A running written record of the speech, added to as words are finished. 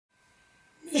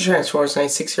Transformers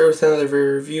 96 here with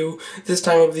another review, this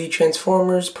time of the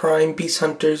Transformers Prime Beast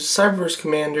Hunters Cyberverse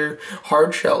Commander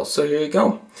Hardshell. So here you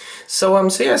go. So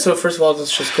first of all,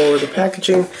 let's just go over the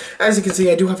packaging. As you can see,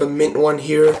 I do have a mint one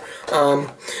here.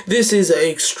 This is an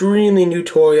extremely new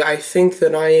toy. I think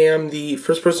that I am the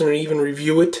first person to even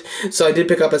review it. So I did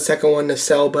pick up a second one to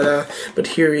sell, but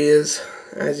here he is,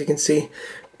 as you can see.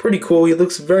 Pretty cool. He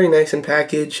looks very nice in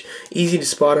package. Easy to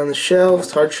spot on the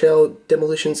shelves. Hardshell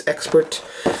Demolitions Expert.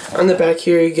 On the back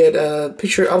here, you get a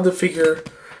picture of the figure.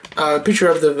 Picture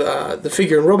of the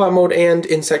figure in robot mode and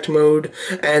insect mode,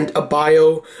 and a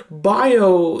bio.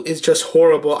 Bio is just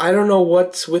horrible. I don't know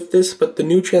what's with this, but the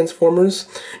new Transformers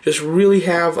just really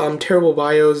have terrible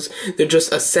bios. They're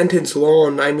just a sentence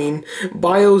long. I mean,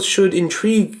 bios should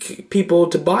intrigue people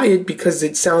to buy it because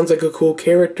it sounds like a cool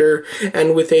character,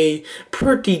 and with a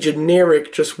pretty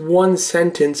generic, just one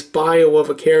sentence bio of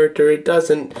a character, it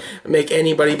doesn't make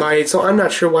anybody buy it. So I'm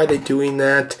not sure why they're doing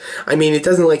that. I mean, it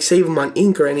doesn't like save them on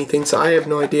ink or anything, so I have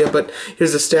no idea, but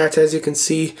here's the stats. As you can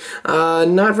see,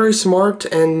 not very smart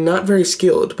and not very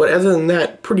skilled, but other than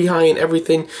that, pretty high in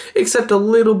everything except a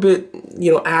little bit,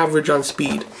 average on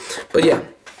speed. But yeah.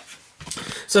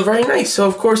 So very nice. So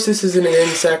of course this is an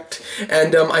insect,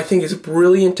 and I think it's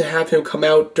brilliant to have him come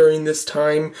out during this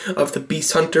time of the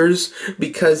Beast Hunters,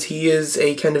 because he is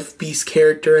a kind of beast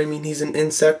character. I mean, he's an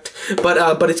insect,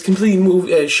 but it's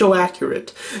completely show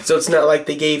accurate. So it's not like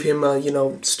they gave him a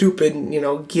stupid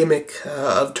gimmick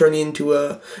of turning into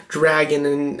a dragon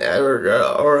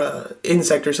or a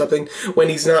insect or something, when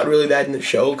he's not really that in the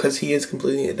show, because he is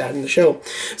completely that in the show.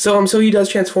 So he does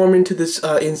transform into this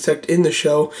insect in the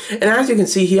show, and as you can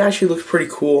see, he actually looks pretty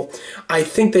cool. I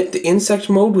think that the insect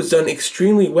mode was done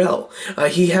extremely well.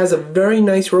 He has a very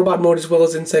nice robot mode as well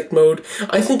as insect mode.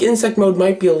 I think insect mode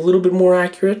might be a little bit more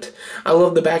accurate. I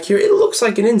love the back here. It looks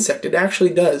like an insect. It actually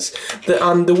does.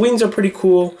 The wings are pretty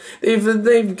cool.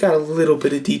 They've got a little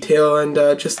bit of detail, and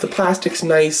just the plastic's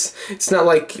nice. It's not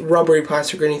like rubbery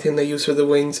plastic or anything they use for the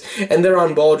wings, and they're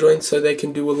on ball joints, so they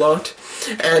can do a lot.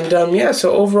 And yeah,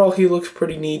 so overall he looks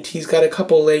pretty neat. He's got a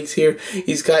couple legs here.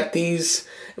 He's got these,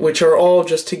 which are all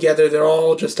just together. They're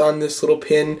all just on this little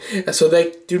pin, so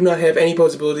they do not have any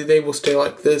posability. They will stay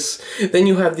like this. Then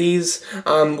you have these,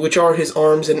 which are his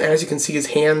arms, and as you can see, his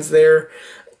hands there.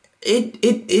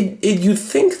 You'd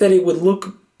think that it would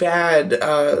look bad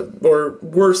or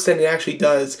worse than it actually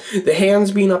does. The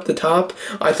hands being up the top,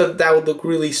 I thought that would look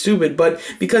really stupid, but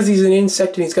because he's an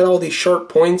insect and he's got all these sharp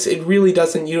points, it really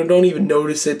doesn't, you don't even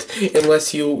notice it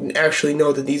unless you actually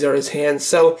know that these are his hands.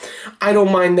 So I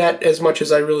don't mind that as much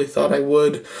as I really thought I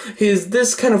would.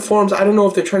 This kind of forms, I don't know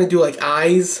if they're trying to do like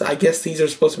eyes. I guess these are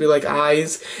supposed to be like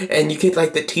eyes, and you get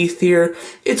like the teeth here.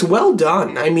 It's well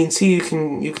done. I mean, see, you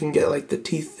can get like the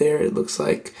teeth there. It looks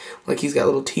like he's got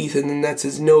little teeth, and then that's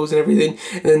his nose and everything,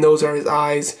 and then those are his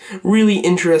eyes. Really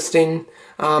interesting.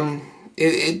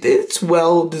 It's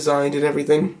well designed and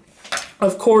everything.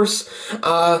 Of course,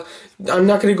 I'm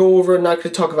not going to go over, I'm not going to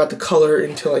talk about the color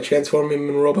until I transform him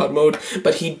in robot mode,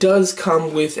 but he does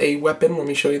come with a weapon. Let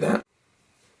me show you that.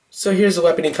 So here's the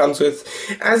weapon he comes with.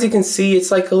 As you can see,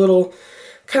 it's like a little,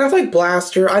 kind of like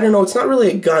blaster. I don't know, it's not really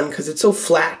a gun because it's so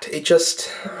flat. It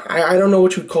just, I don't know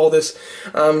what you'd call this.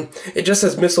 It just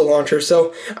says missile launcher,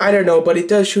 so I don't know, but it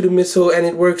does shoot a missile, and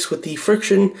it works with the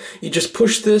friction. You just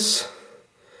push this,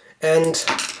 and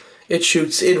it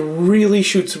shoots. It really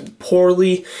shoots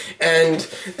poorly, and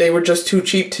they were just too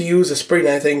cheap to use a spring,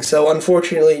 I think, so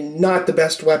unfortunately not the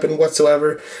best weapon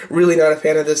whatsoever. Really not a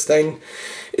fan of this thing.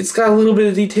 It's got a little bit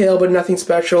of detail, but nothing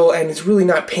special, and it's really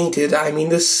not painted. I mean,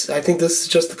 I think this is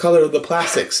just the color of the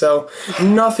plastic, so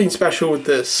nothing special with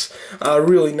this.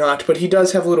 Really not. But he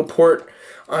does have a little port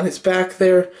on his back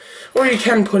there, or you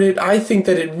can put it. I think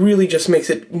that it really just makes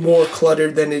it more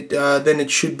cluttered than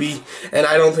it should be, and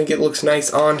I don't think it looks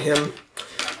nice on him.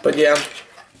 But yeah.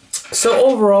 So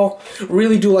overall,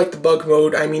 really do like the bug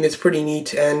mode. I mean, it's pretty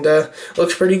neat and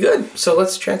looks pretty good. So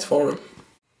let's transform him.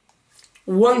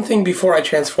 One thing before I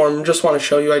transform, just want to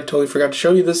show you, I totally forgot to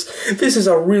show you this. This is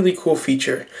a really cool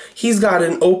feature. He's got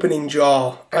an opening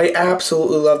jaw. I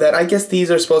absolutely love that. I guess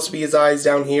these are supposed to be his eyes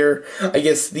down here. I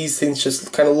guess these things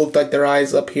just kind of look like their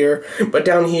eyes up here. But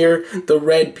down here, the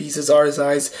red pieces are his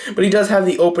eyes. But he does have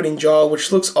the opening jaw,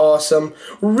 which looks awesome.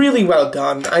 Really well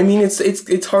done. I mean,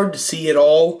 it's hard to see it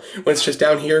all when it's just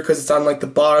down here because it's on like the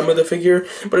bottom of the figure.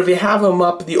 But if you have him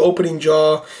up, the opening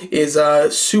jaw is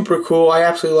super cool. I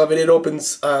absolutely love it. It opens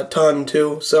a ton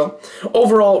too. So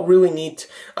overall, really neat.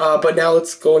 But now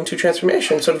let's go into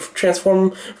transformation. So to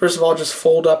transform, first of all, just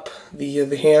fold hold up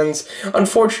the hands.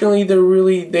 Unfortunately,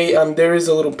 there is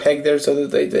a little peg there, so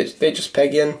that they just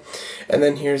peg in. And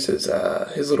then here's his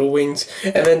little wings.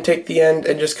 And then take the end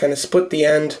and just kind of split the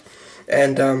end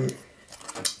and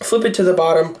flip it to the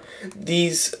bottom.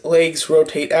 These legs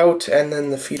rotate out, and then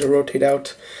the feet will rotate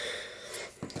out.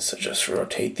 So just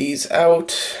rotate these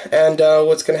out, and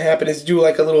what's going to happen is do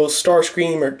like a little star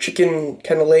scream or chicken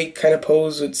kind of leg kind of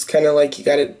pose. It's kind of like you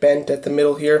got it bent at the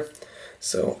middle here.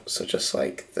 So just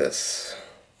like this.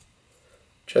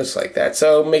 Just like that.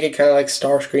 So make it kind of like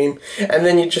star scream. And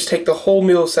then you just take the whole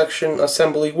middle section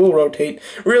assembly, will rotate.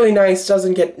 Really nice,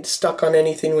 doesn't get stuck on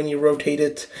anything when you rotate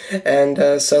it.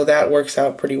 And so that works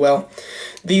out pretty well.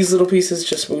 These little pieces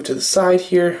just move to the side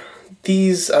here.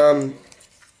 These, hold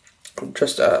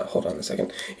on a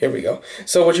second. Here we go.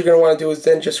 So what you're going to want to do is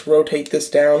then just rotate this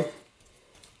down.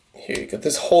 Here you go,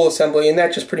 this whole assembly, and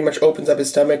that just pretty much opens up his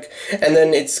stomach, and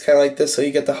then it's kind of like this, so you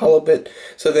get the hollow bit.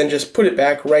 So then just put it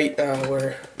back right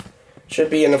where it should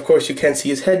be, and of course you can see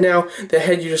his head now. The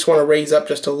head you just want to raise up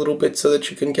just a little bit so that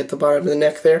you can get the bottom of the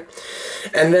neck there.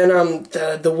 And then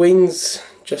the wings,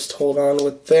 just hold on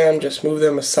with them, just move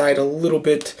them aside a little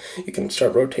bit. You can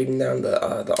start rotating down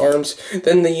the arms.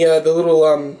 Then the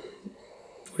little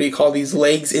what do you call these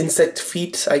legs, insect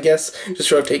feet, I guess,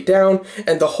 just rotate down,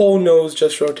 and the whole nose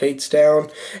just rotates down,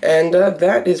 and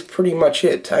that is pretty much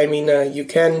it. I mean, well,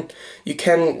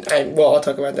 I'll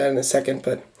talk about that in a second,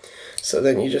 but so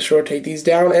then you just rotate these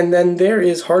down, and then there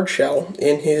is Hardshell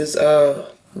in his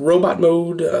robot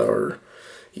mode, or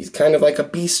he's kind of like a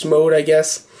beast mode, I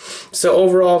guess. So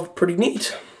overall, pretty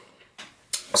neat.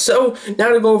 So, now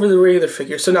to go over the regular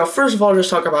figure. So now, first of all, just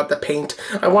talk about the paint.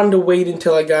 I wanted to wait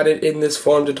until I got it in this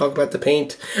form to talk about the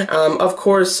paint. Of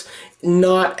course,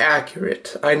 not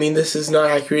accurate. I mean, this is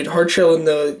not accurate. Hardshell in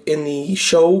the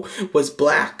show was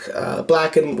black,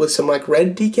 black and with some like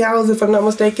red decals, if I'm not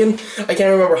mistaken. I can't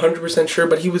remember 100% sure,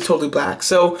 but he was totally black.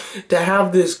 So to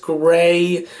have this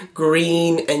gray,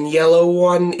 green, and yellow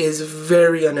one is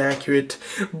very inaccurate.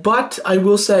 But I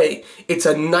will say it's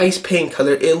a nice paint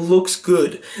color. It looks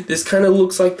good. This kind of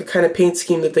looks like the kind of paint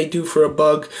scheme that they do for a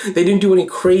bug. They didn't do any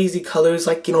crazy colors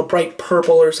like, you know, bright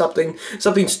purple or something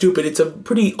stupid. It's a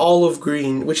pretty olive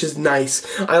green, which is nice.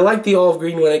 I like the olive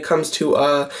green when it comes to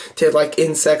like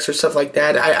insects or stuff like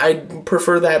that. I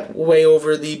prefer that way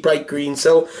over the bright green.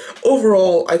 So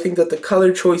overall, I think that the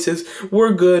color choices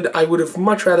were good. I would have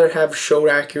much rather have showed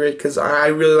accurate, because I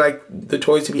really like the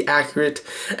toys to be accurate,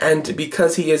 and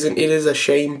because he isn't, it is a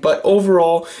shame. But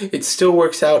overall, it still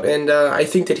works out, and I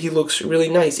think that he looks really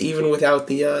nice even without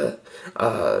the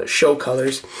show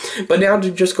colors. But now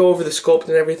to just go over the sculpt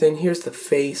and everything, here's the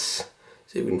face.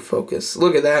 See if we can focus.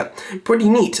 Look at that. Pretty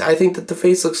neat. I think that the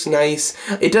face looks nice.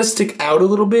 It does stick out a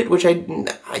little bit, which I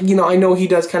know he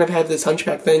does kind of have this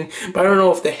hunchback thing, but I don't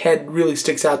know if the head really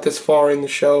sticks out this far in the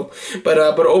show. But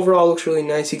overall, it looks really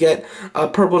nice. You get a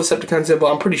purple Decepticon symbol.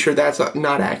 I'm pretty sure that's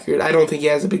not accurate. I don't think he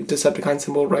has a big Decepticon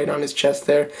symbol right on his chest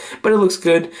there, but it looks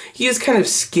good. He is kind of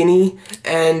skinny,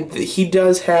 and he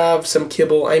does have some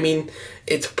kibble. I mean,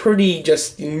 it's pretty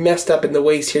just messed up in the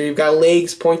waist here. You've got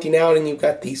legs pointing out, and you've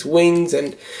got these wings,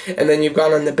 and then you've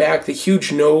got on the back the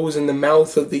huge nose and the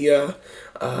mouth of the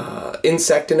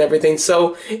insect and everything.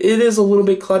 So it is a little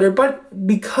bit cluttered, but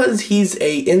because he's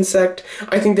a insect,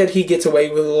 I think that he gets away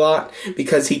with a lot,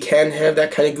 because he can have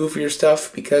that kind of goofier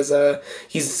stuff, because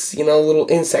he's, you know, a little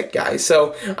insect guy.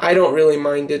 So I don't really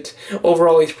mind it.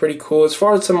 Overall, he's pretty cool. As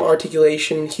far as some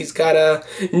articulation, he's got a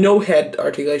no head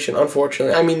articulation,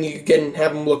 unfortunately. I mean, you can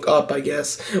have him look up, I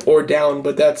guess, or down,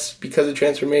 but that's because of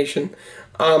transformation.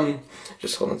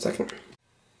 Just hold on a second.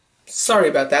 Sorry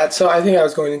about that. So I think I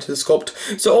was going into the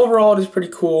sculpt. So overall, it is pretty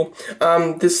cool.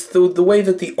 The way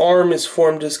that the arm is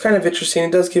formed is kind of interesting.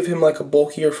 It does give him like a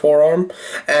bulkier forearm,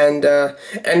 and the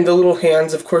little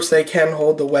hands. Of course, they can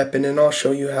hold the weapon, and I'll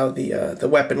show you how the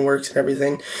weapon works and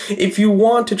everything. If you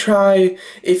want to try,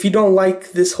 if you don't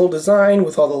like this whole design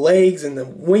with all the legs and the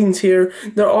wings here,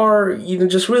 there are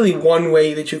just really one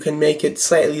way that you can make it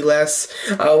slightly less.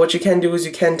 What you can do is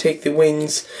you can take the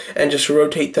wings and just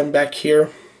rotate them back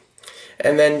here,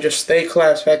 and then just they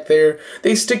collapse back there.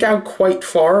 They stick out quite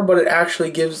far, but it actually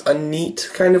gives a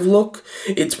neat kind of look.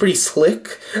 It's pretty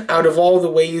slick. Out of all the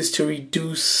ways to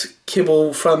reduce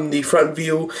kibble from the front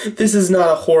view, this is not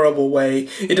a horrible way.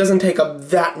 It doesn't take up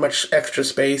that much extra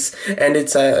space, and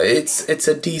it's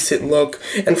a decent look.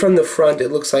 And from the front,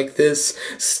 it looks like this.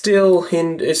 Still,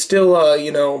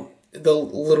 the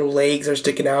little legs are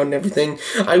sticking out and everything.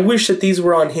 I wish that these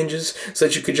were on hinges so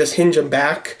that you could just hinge them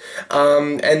back.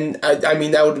 And I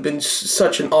mean, that would have been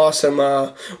such an awesome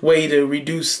way to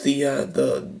reduce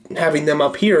the having them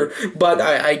up here. But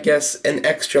I guess an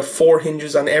extra 4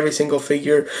 hinges on every single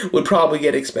figure would probably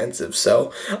get expensive.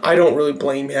 So I don't really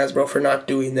blame Hasbro for not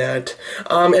doing that.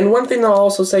 And one thing I'll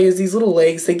also say is these little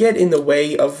legs, they get in the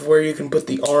way of where you can put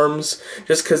the arms,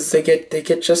 just because they get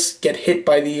hit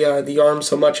by the arms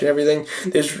so much and everything.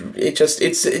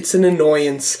 It's an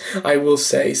annoyance, I will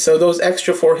say. So those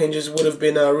extra 4 hinges would have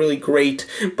been really great,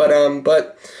 but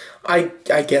I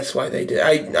guess why they did.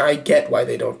 I get why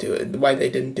they don't do it. Why they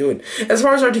didn't do it. As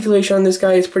far as articulation on this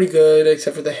guy, it's pretty good,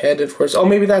 except for the head, of course. Oh,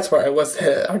 maybe that's why I was the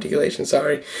head articulation.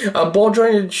 Sorry. Ball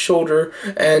jointed shoulder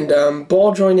and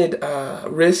ball jointed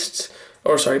wrists.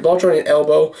 Or sorry, ball jointed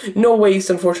elbow, no waist,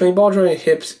 unfortunately, ball jointed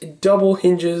hips, double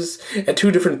hinges at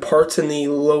 2 different parts in the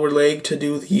lower leg to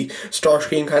do the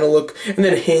Starscream kind of look, and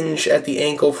then a hinge at the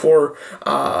ankle for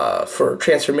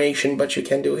transformation, but you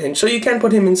can do a hinge. So you can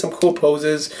put him in some cool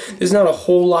poses. There's not a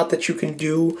whole lot that you can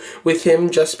do with him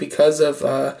just because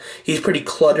of he's pretty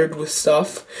cluttered with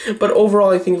stuff, but overall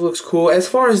I think it looks cool. As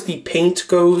far as the paint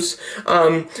goes,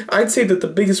 I'd say that the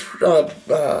biggest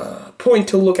point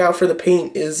to look out for the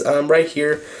paint is right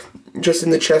here, just in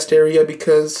the chest area,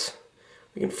 because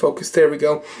we can focus. There we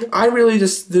go. I really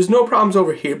there's no problems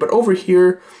over here, but over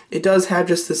here it does have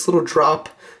just this little drop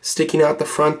sticking out the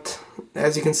front,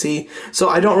 as you can see. So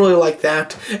I don't really like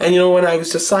that. And you know, when I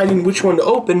was deciding which one to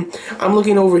open, I'm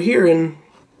looking over here, and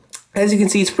as you can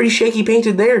see, it's pretty shaky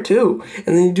painted there too.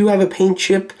 And then you do have a paint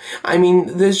chip. I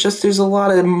mean, there's a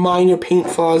lot of minor paint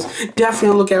flaws.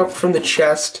 Definitely look out from the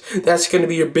chest. That's going to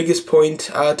be your biggest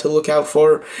point to look out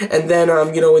for. And then,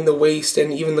 you know, in the waist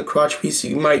and even the crotch piece,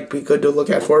 you might be good to look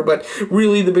out for. But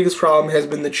really, the biggest problem has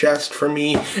been the chest for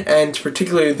me, and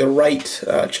particularly the right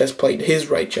chest plate, his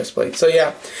right chest plate. So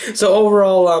yeah. So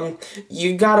overall,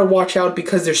 you gotta watch out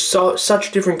because there's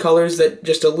such different colors that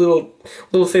just a little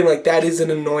thing like that is an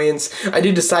annoyance. I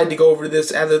did decide to go over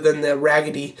this other than the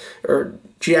raggedy or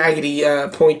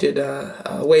jaggedy pointed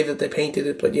way that they painted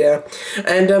it, but yeah.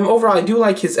 And overall, I do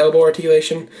like his elbow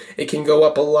articulation. It can go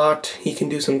up a lot. He can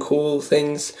do some cool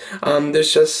things.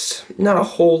 There's just not a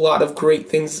whole lot of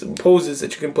great poses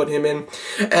that you can put him in.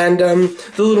 And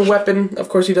the little weapon, of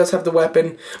course, he does have the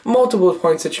weapon. Multiple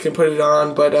points that you can put it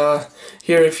on, but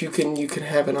here, if you can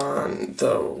have it on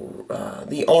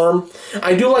the arm.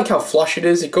 I do like how flush it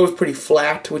is. It goes pretty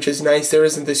flat, which is nice. There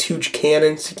isn't this huge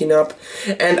cannon sticking up,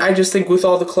 and I just think with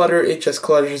all the clutter, it just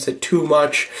clutters it too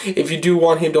much. If you do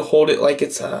want him to hold it like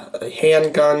it's a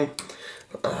handgun,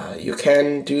 you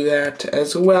can do that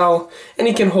as well, and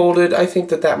he can hold it. I think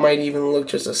that might even look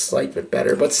just a slight bit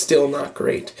better, but still not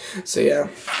great. So yeah.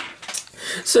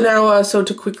 So now,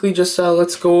 to quickly just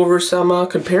let's go over some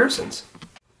comparisons.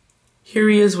 Here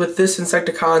he is with this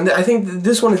Insecticon. I think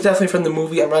this one is definitely from the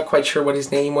movie. I'm not quite sure what his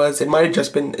name was. It might have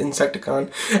just been Insecticon.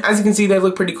 As you can see, they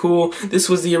look pretty cool. This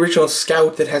was the original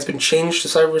Scout that has been changed to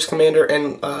Cyberverse Commander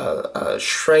and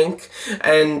shrank.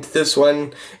 And this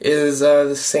one is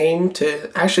the same to...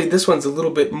 Actually, this one's a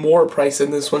little bit more priced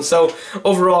than this one. So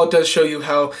overall, it does show you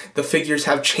how the figures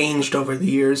have changed over the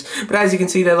years. But as you can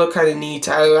see, they look kind of neat.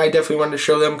 I definitely wanted to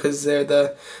show them because they're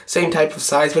the same type of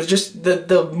size. But it's just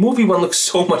the movie one looks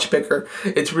so much bigger.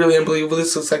 It's really unbelievable.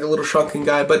 This looks like a little shrunken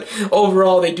guy, but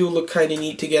overall they do look kind of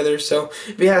neat together. So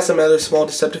if you have some other small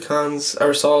Decepticons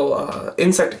or small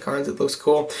Insecticons, it looks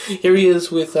cool. Here he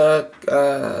is with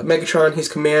Megatron, his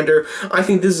commander. I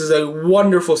think this is a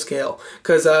wonderful scale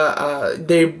because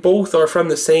they both are from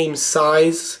the same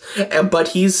size, but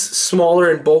he's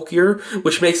smaller and bulkier,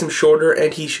 which makes him shorter,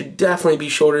 and he should definitely be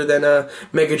shorter than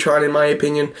Megatron in my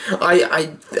opinion.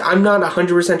 I'm not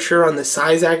 100% sure on the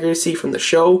size accuracy from the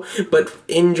show, but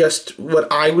in just what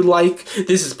I would like,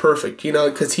 this is perfect, you know,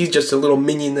 because he's just a little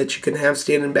minion that you can have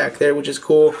standing back there, which is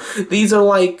cool. These are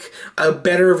like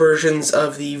better versions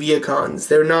of the Viacons.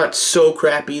 They're not so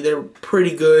crappy. They're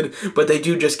pretty good, but they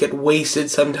do just get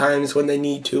wasted sometimes when they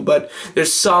need to. But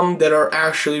there's some that are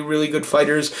actually really good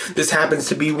fighters. This happens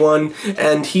to be one,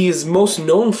 and he is most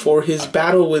known for his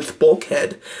battle with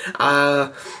Bulkhead.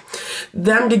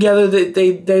 Them together,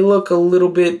 they look a little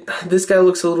bit. This guy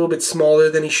looks a little bit smaller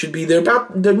than he should be.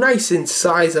 They're nice in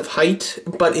size of height,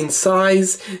 but in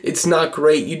size, it's not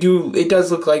great. It does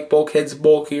look like Bulkhead's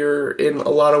bulkier in a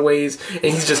lot of ways, and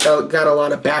he's just got a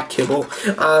lot of back kibble.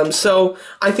 So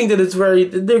I think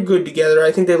that they're good together.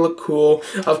 I think they look cool.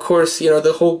 Of course, you know,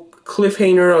 the whole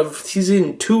cliffhanger of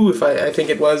season 2, if I think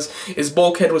it was, is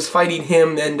Bulkhead was fighting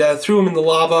him and threw him in the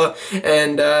lava,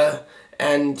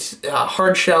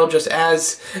 Hardshell, just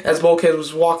as Bulkhead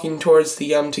was walking towards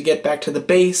the to get back to the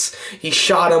base, he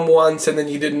shot him once, and then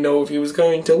you didn't know if he was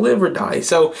going to live or die.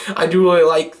 So I do really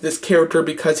like this character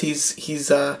because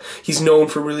he's known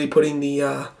for really putting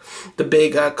the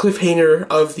big cliffhanger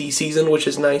of the season, which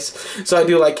is nice. So I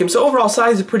do like him. So overall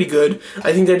size is pretty good.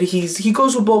 I think that he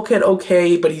goes with Bulkhead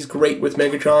okay, but he's great with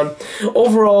Megatron.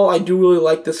 Overall, I do really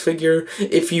like this figure.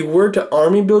 If you were to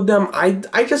army build them,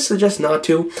 I just suggest not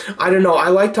to. I don't know. I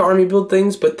like to army build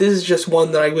things, but this is just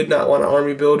one that I would not want to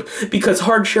army build because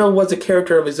Hardshell was a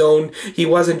character of his own. He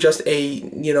wasn't just a,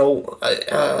 you know,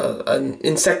 an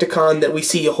Insecticon that we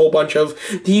see a whole bunch of.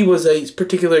 He was a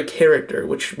particular character,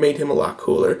 which made him a lot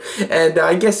cooler. And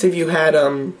I guess if you had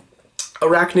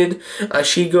Arachnid,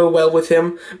 she'd go well with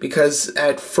him because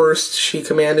at first she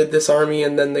commanded this army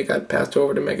and then they got passed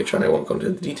over to Megatron. I won't go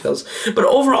into the details. But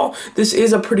overall, this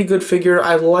is a pretty good figure.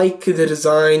 I like the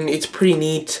design. It's pretty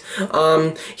neat.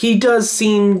 He does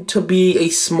seem to be a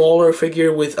smaller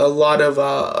figure with a lot of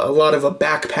a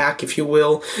backpack, if you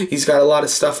will. He's got a lot of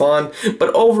stuff on.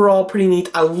 But overall, pretty neat.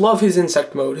 I love his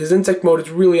insect mode. His insect mode is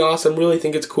really awesome. Really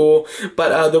think it's cool.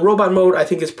 But the robot mode, I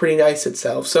think, is pretty nice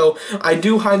itself. So I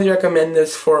do highly recommend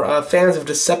this for fans of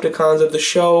Decepticons of the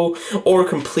show or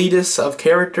completists of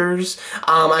characters.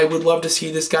 I would love to see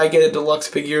this guy get a deluxe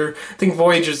figure. I think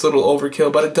Voyager's a little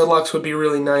overkill, but a deluxe would be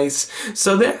really nice.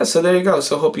 So there you go.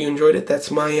 So hope you enjoyed it.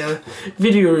 That's my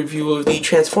video review of the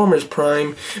Transformers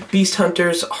Prime Beast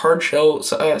Hunters Hardshell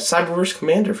Cyberverse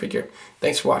Commander figure.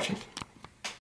 Thanks for watching.